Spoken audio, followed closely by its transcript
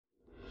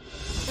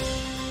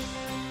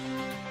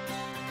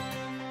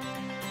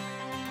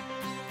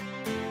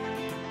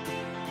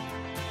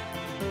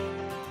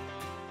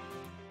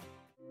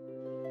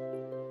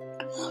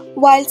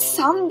While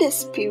some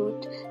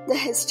dispute the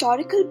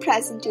historical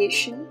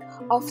presentation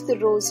of the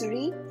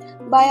Rosary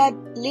by Our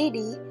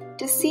Lady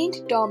to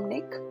Saint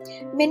Dominic,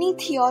 many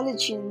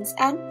theologians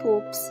and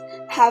popes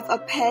have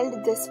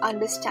upheld this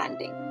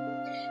understanding.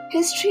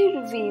 History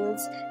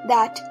reveals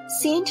that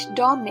Saint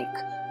Dominic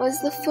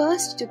was the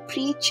first to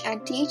preach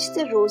and teach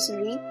the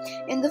Rosary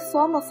in the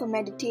form of a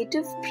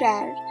meditative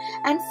prayer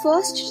and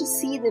first to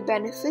see the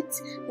benefits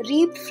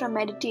reaped from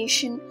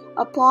meditation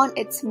upon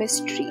its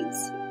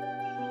mysteries.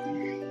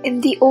 In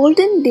the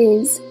olden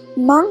days,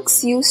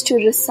 monks used to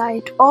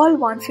recite all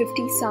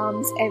 150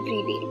 psalms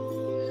every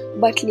day,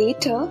 but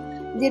later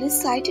they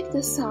recited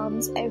the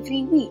psalms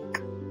every week.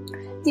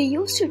 They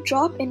used to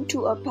drop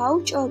into a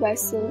pouch or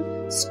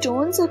vessel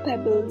stones or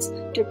pebbles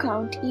to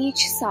count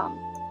each psalm.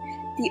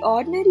 The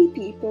ordinary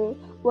people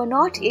were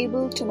not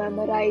able to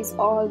memorize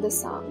all the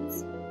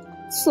psalms.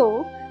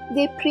 So,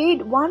 they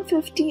prayed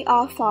 150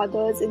 Our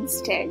Fathers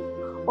instead,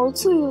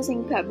 also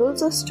using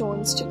pebbles or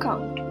stones to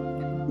count.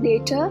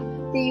 Later,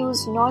 they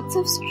used knots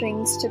of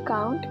strings to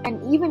count,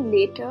 and even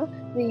later,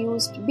 they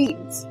used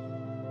beads.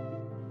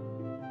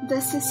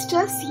 The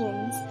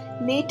Cistercians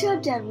later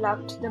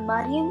developed the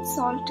Marian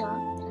Psalter,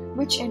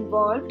 which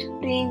involved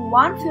praying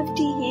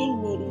 150 Hail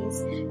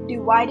Marys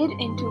divided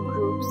into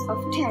groups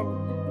of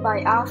 10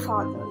 by Our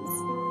Fathers.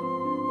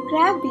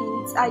 Prayer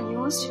beads are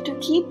used to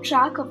keep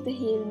track of the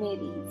Hail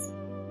Marys.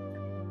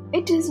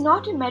 It is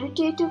not a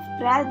meditative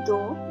prayer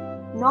though,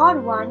 nor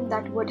one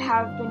that would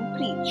have been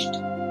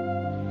preached.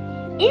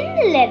 In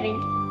the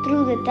 11th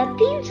through the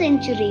 13th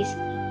centuries,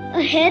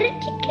 a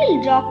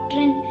heretical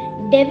doctrine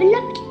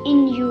developed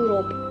in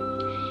Europe.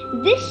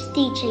 This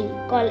teaching,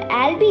 called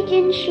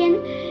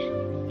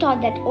Albigensian,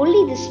 taught that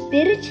only the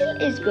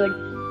spiritual is good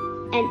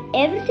and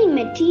everything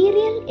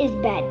material is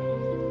bad.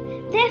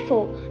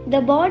 Therefore,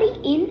 the body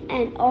in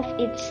and of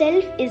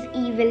itself is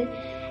evil,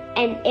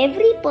 and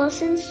every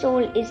person's soul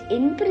is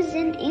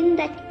imprisoned in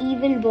that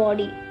evil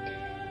body.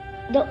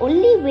 The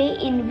only way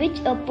in which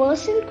a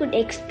person could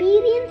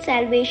experience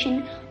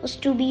salvation was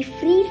to be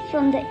freed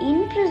from the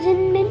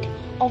imprisonment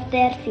of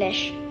their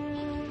flesh.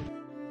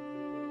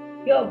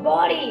 Your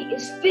body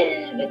is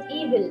filled with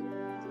evil.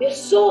 Your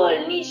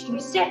soul needs to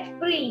be set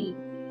free.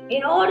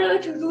 In order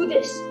to do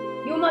this,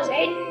 you must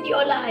end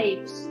your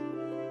lives.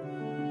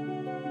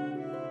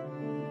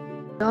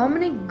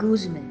 Dominic de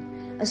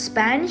Guzman, a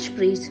Spanish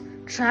priest,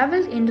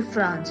 traveled into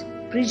France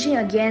preaching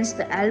against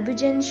the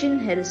Albigensian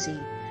heresy,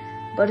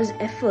 but his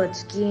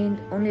efforts gained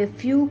only a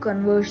few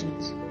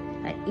conversions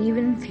and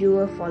even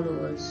fewer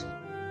followers.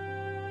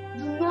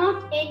 Do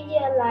not end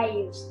your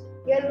lives.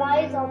 Your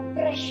lives are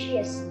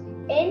precious.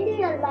 Ending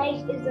your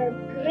life is a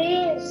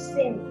grave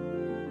sin.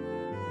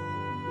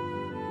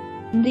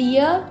 In the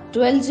year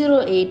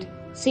 1208,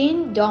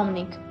 Saint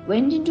Dominic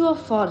went into a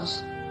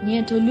forest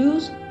near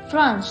Toulouse,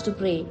 France to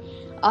pray,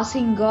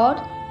 asking God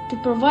to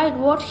provide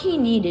what he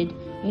needed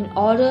in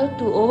order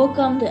to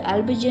overcome the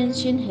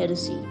Albigensian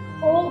heresy.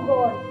 Oh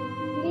God,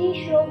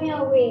 please show me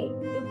a way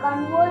to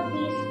convert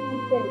these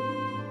people.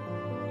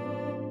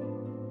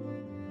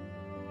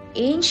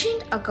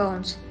 Ancient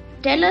accounts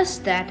tell us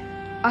that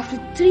after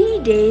 3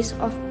 days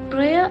of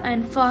prayer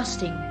and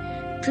fasting,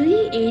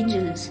 3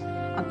 angels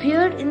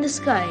appeared in the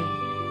sky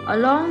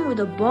along with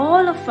a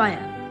ball of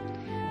fire.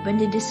 When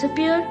they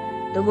disappeared,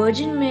 the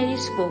Virgin Mary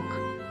spoke.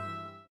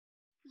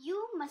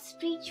 You must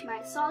preach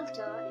my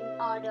Psalter in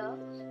order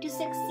to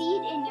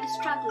succeed in your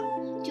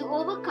struggle to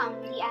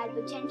overcome the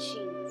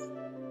Albigensians.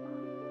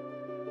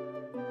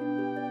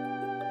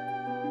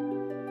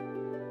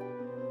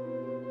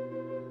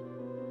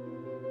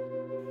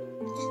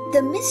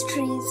 The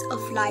mysteries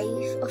of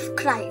life of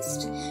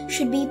Christ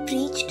should be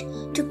preached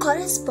to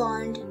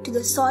correspond to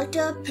the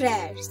Psalter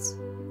prayers.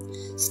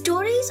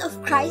 Stories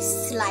of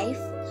Christ's life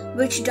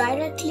which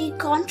directly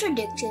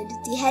contradicted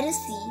the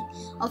heresy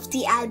of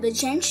the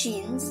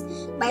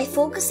Albigensians by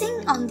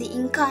focusing on the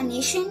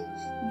incarnation,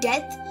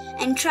 death,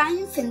 and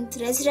triumphant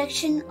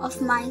resurrection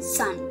of my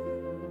Son.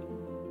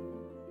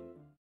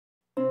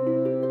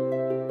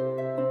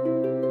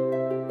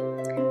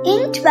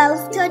 In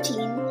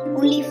 1213,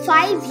 only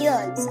 5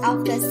 years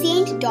after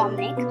Saint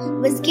Dominic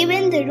was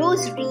given the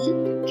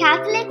Rosary,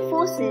 Catholic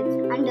forces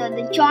under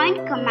the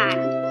joint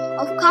command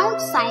of Count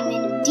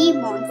Simon de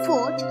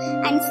Montfort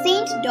and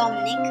Saint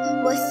Dominic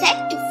were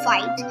set to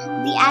fight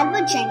the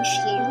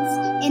Albigensians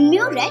in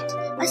Muret,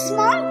 a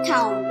small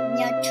town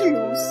near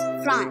Toulouse,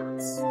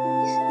 France.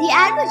 The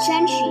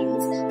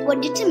Albigensians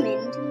were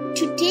determined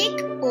to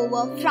take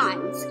over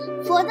France,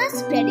 further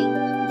spreading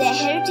their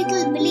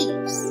heretical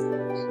beliefs.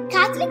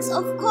 Catholics,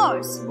 of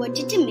course, were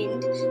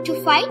determined to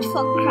fight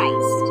for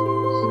Christ.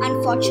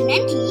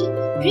 Unfortunately,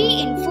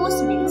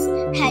 reinforcements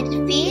had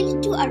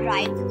failed to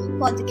arrive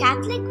for the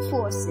Catholic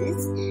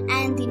forces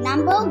and the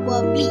number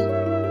were bleak.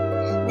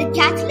 The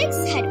Catholics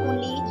had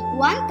only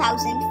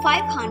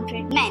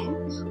 1,500 men,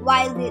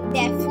 while they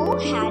therefore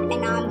had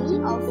an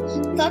army of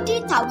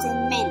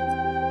 30,000 men.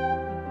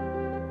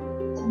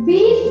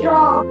 Be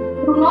strong,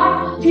 do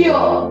not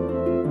fear.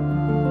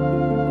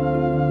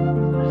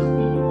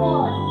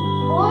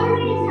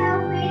 Always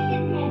have faith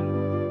in Him.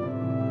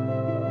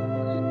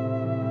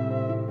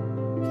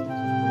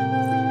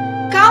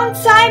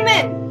 Count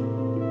Simon!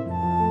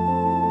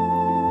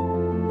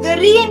 The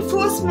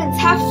reinforcements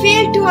have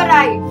failed to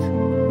arrive.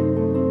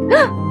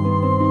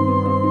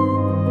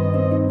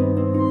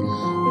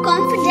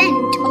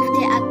 Confident of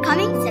their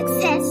upcoming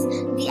success,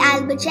 the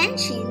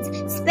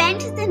Albigensians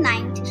spent the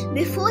night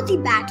before the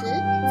battle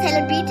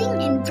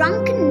celebrating in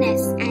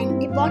drunkenness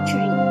and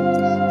debauchery.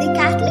 The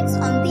Catholics,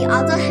 on the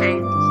other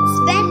hand,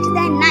 spent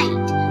their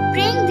night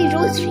praying the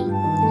Rosary.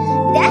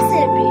 Their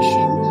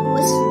celebration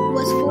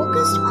was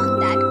focused on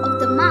that of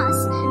the Mass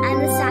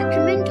and the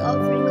Sacrament of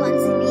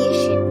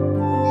Reconciliation.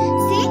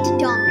 Saint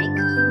Dominic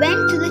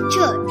went to the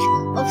church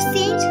of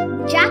Saint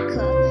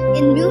Jacques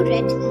in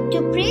Muret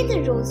to pray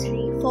the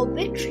Rosary for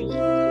victory,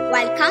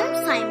 while Count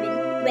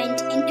Simon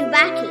went into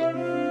battle.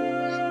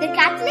 The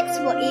Catholics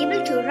were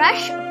able to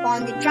rush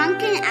upon the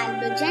drunken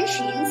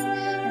Albigensians,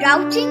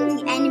 routing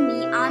the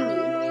enemy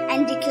army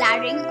and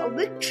declaring a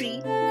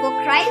victory for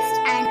Christ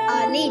and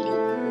Our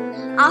Lady.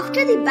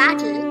 After the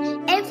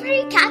battle,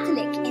 every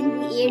Catholic in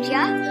the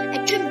area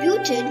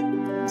attributed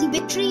the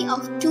victory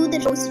to the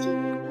Rosary.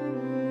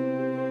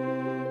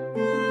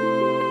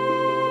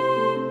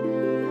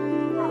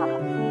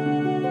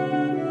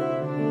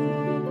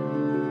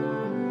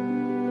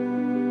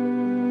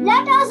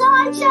 Let us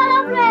all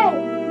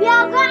celebrate! We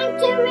are going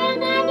to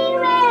win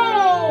anyway!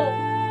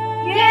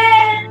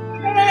 Yay!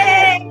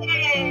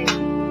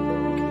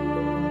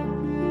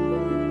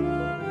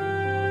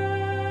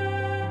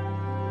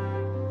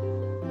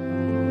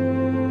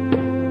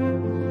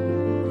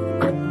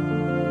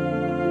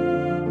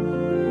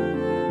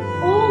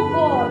 Oh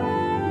God,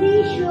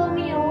 please show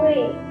me a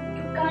way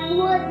to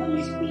convert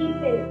these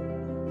people.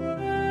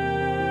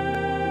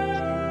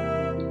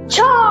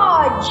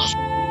 Charge!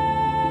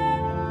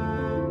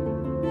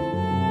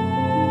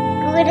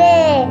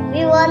 Hooray!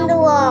 We won the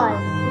war!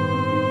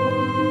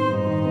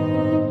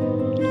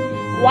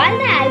 While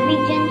the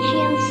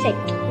Albigensian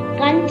sect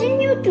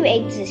continued to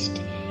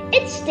exist,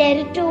 its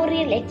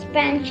territorial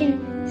expansion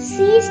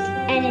ceased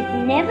and it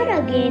never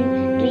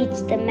again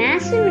reached the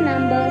massive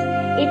numbers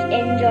it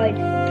enjoyed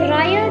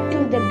prior to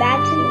the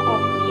Battle of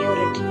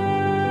Muret.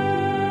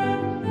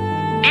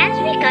 As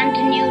we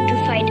continue to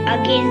fight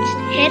against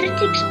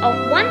heretics of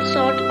one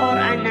sort or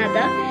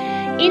another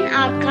in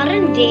our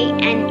current day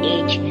and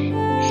age,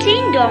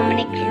 Saint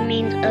Dominic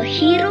remains a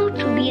hero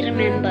to be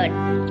remembered.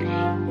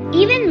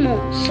 Even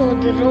more so,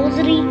 the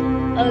Rosary,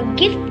 a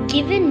gift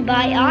given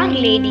by Our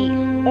Lady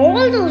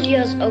all those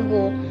years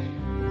ago,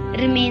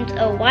 remains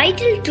a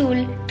vital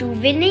tool to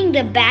winning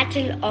the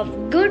battle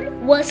of good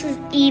versus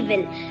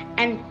evil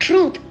and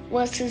truth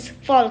versus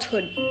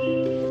falsehood.